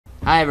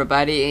Hi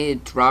everybody,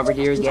 it's Robert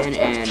here again,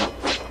 and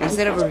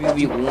instead of a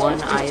review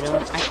one item,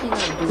 I think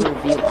I'll do a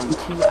review on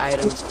 2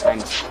 items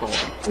times 4.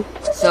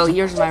 So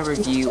here's my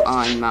review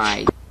on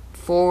my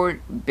 4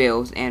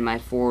 bills and my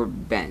 4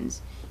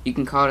 bends. You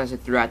can call this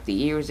throughout the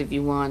years if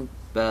you want,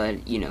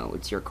 but you know,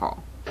 it's your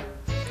call.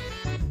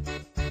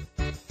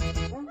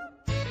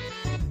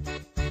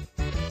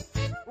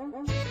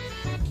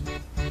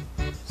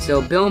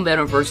 So Bill and Ben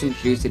were first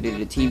introduced into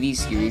the TV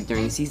series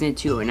during season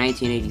 2 in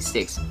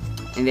 1986,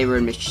 and they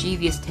were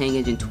mischievous tank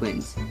engine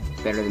twins,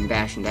 better than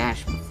Bash and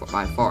Dash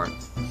by far.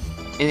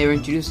 And they were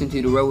introduced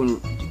into the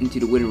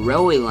wooden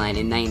railway line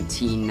in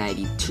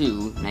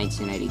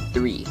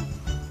 1992-1993.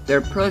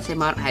 Their prototype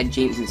model had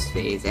Jameson's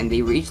face, and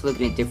they were each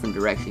looking in different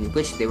directions,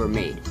 which they were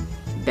made.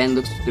 Ben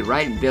looks to the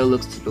right, Bill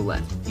looks to the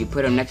left. You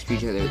put them next to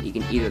each other, you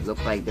can either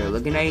look like they're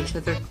looking at each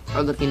other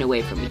or looking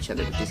away from each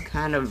other, which is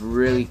kind of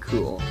really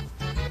cool.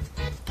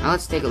 Now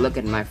let's take a look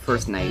at my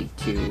first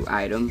 92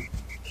 item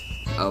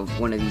of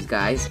one of these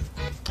guys.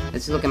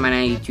 Let's look at my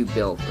 92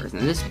 Bill first.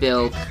 Now this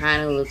Bill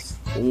kind of looks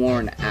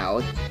worn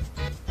out.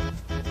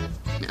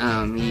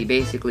 He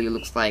basically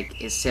looks like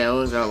his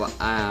cells are,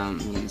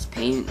 his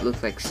paint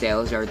looks like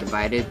cells are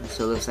divided.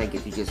 So it looks like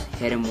if you just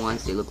hit him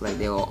once, they look like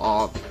they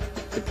will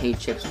the paint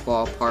chips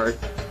fall apart.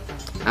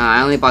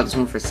 I only bought this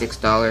one for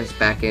 $6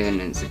 back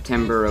in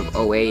September of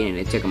 08, and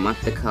it took a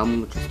month to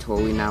come, which is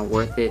totally not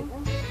worth it.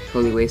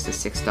 Totally wasted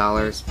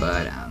 $6,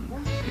 but I don't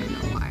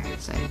know why I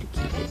decided to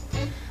keep it.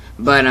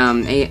 But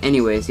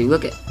anyways, you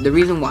look at the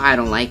reason why I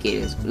don't like it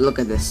is look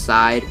at the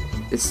side.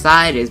 The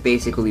side is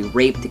basically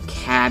raped. The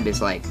cab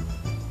is like,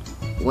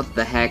 what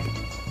the heck?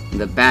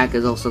 The back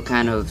is also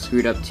kind of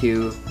screwed up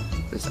too.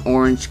 There's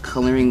orange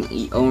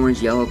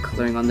yellow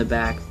coloring on the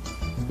back.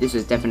 This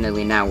is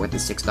definitely not worth the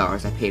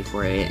 $6 I paid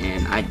for it,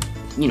 and I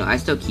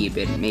still keep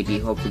it. Maybe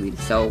hopefully to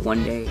sell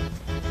one day.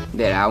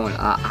 That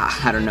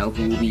I don't know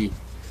who will be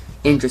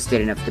interested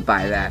enough to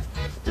buy that.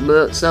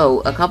 So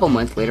a couple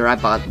months later, I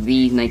bought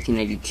these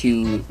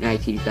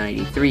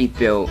 1992-1993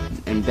 Bill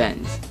and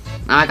Bens.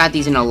 Now I got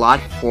these in a lot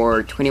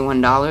for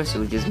 $21.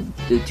 So just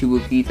the 2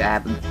 of these.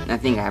 I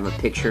think I have a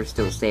picture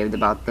still saved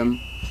about them,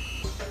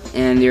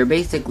 and they're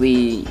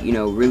basically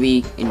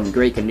really in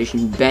great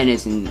condition. Ben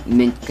is in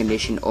mint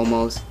condition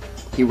almost.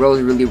 He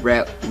rolls really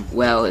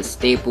well. His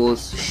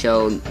staples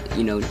show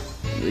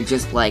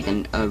just like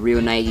a real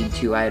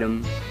 92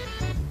 item.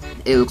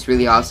 It looks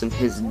really awesome.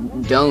 His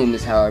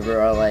domes, however,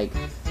 are like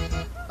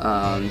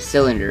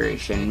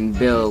cylinderish, and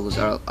Bill's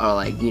are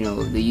like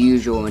the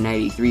usual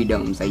 93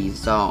 domes that you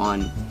saw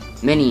on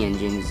many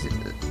engines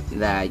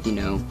that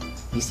you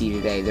see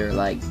today. They're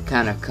like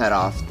kind of cut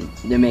off.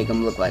 They make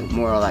them look like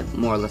more or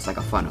less like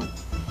a funnel.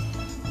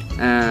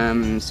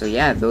 So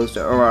yeah, those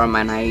are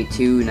my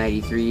 92,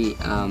 93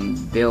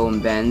 Bill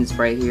and Bens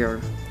right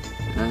here.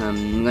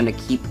 I'm gonna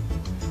keep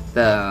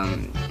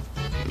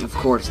of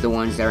course, the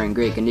ones that are in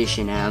great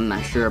condition, and I'm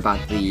not sure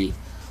about the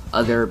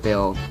other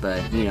Bill,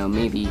 but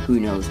maybe, who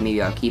knows,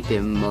 maybe I'll keep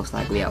him. Most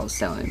likely I'll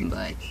sell him,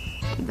 but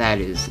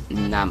that is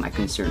not my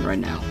concern right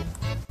now.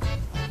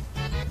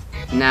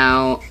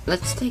 Now,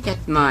 let's take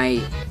at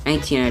my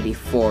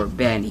 1994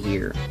 Ben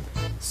here.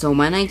 So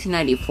my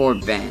 1994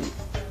 Ben,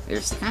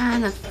 there's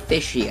kind of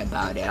fishy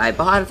about it. I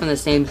bought it from the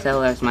same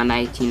seller as my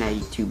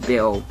 1992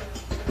 Bill,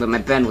 but my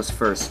Ben was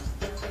first.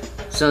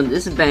 So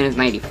this Ben is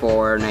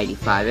 94,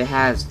 95. It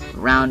has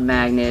round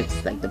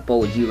magnets, like the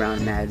Boji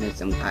round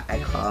magnets, and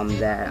I call them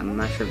that. I'm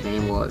not sure if the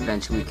name will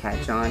eventually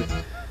catch on.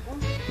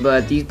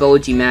 But these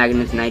Boji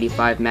magnets,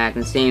 95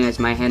 magnets, same as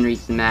my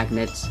Henry's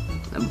magnets.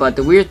 But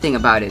the weird thing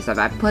about it is that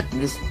I put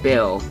this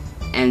Bill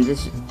and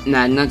this,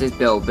 not this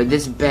Bill, but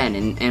this Ben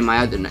and my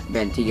other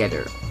Ben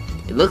together.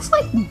 It looks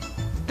like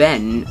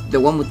Ben, the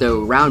one with the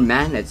round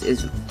magnets,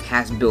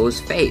 has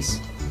Bill's face.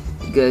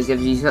 Because as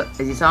you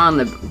saw in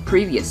the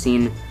previous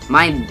scene,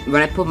 when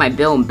I put my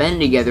Bill and Ben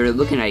together, they're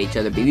looking at each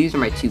other, but these are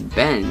my 2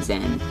 Bens,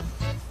 and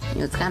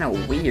it's kind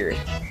of weird.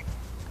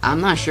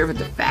 I'm not sure if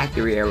it's a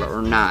factory error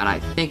or not.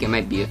 I think it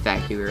might be a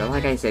factory error.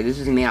 Like I said, this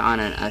was made on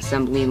an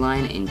assembly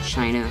line in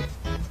China,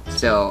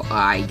 so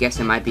I guess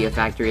it might be a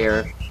factory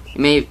error. It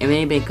may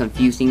have been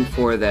confusing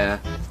for the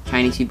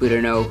Chinese people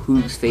to know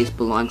whose face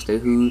belongs to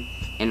who.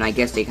 And I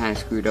guess they kind of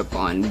screwed up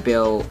on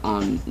Ben's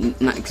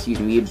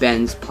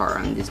part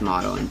on this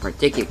model in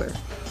particular.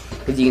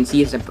 Because you can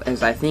see as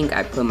I think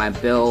I put my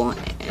Bill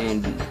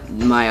and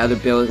my other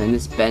Bills and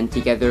this Ben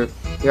together,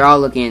 they're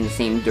all looking in the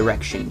same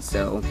direction.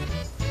 So,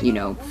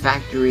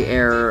 factory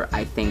error,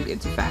 I think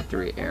it's a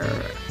factory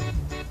error.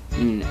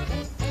 No.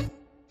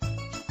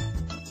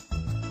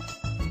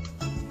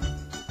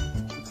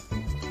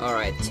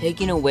 Alright,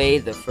 taking away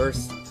my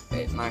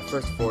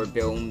first 4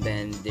 Bill and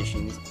Ben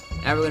editions.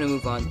 Now we're going to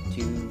move on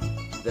to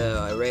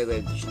the regular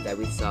edition that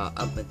we saw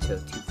up until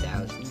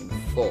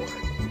 2004.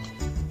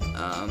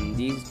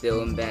 These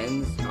Bill and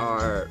Bens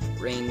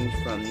range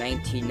from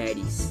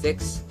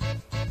 1996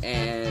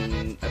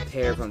 and a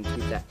pair from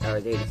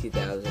dated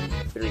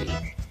 2003. The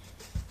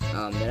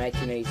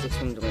 1996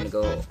 ones I'm going to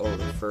go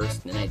over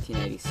first. The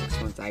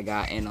 1996 ones I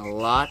got in a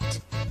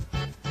lot.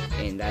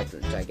 and that's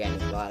a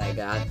gigantic lot I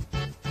got.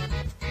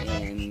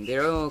 And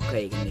they're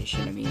okay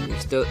condition. I mean,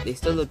 they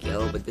still look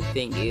yellow, but the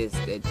thing is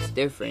that's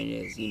different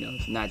is, you know,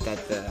 not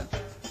that the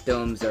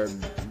domes are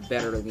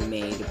betterly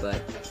made,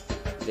 but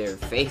their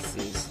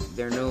faces,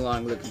 they're no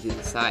longer looking to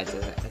the sides,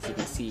 as you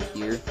can see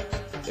here.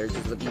 They're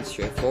just looking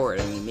straight forward.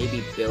 I mean,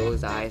 maybe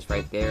Bill's eyes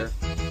right there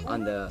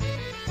on the,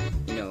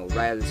 you know,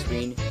 right of the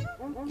screen.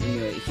 You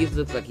know, he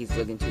looks like he's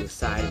looking to the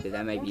side, but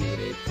that might be where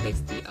they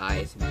placed the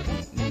eyes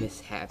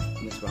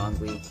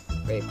wrongly,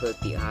 where they put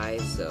the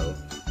eyes. So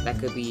that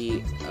could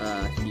be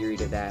a theory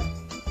to that.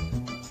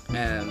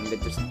 But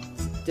there's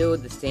still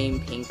the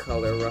same paint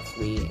color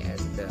roughly as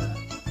the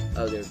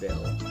other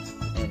Bill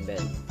and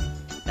Ben.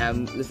 Now,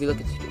 if you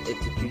look at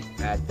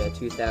the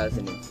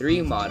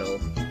 2003 model,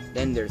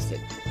 then there's a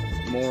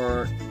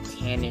more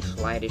tannish,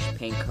 lightish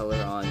paint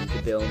color on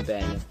the Bill and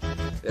Ben.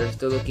 They're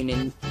still looking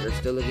in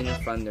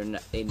front.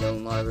 They no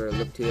longer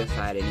look to the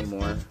side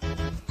anymore.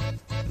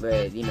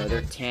 But you know,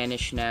 they're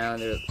tannish now.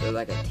 They're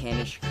like a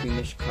tannish,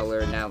 creamish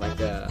color, not like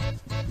a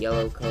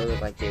yellow color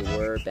like they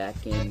were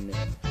back in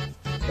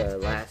the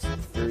last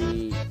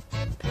 3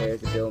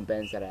 pairs of Bill and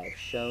Bens that I've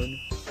shown.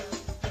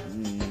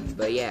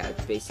 But yeah,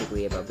 it's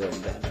basically about Bill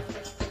and Ben.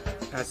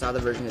 I saw the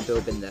version of Bill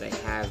and Ben that I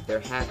have. There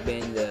have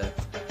been the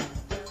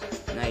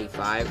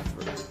 2005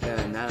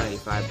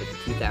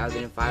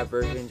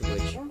 versions,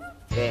 which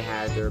they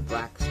have their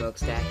black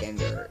smokestack and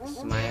they're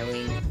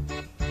smiling.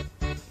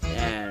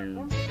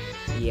 And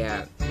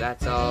yeah,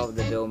 that's all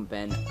the Bill and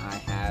Ben I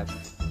have.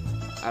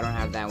 I don't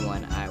have that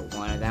one. I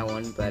wanted that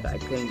one, but I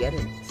couldn't get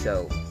it.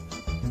 So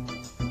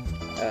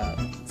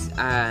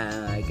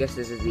I guess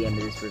this is the end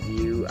of this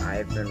review.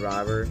 I've been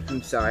Robert.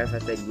 I'm sorry if I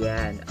said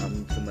yeah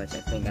and too much.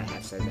 I think I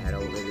have said that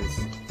over this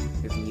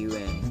review,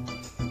 and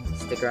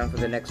stick around for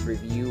the next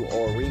review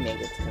or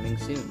remake. It's coming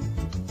soon.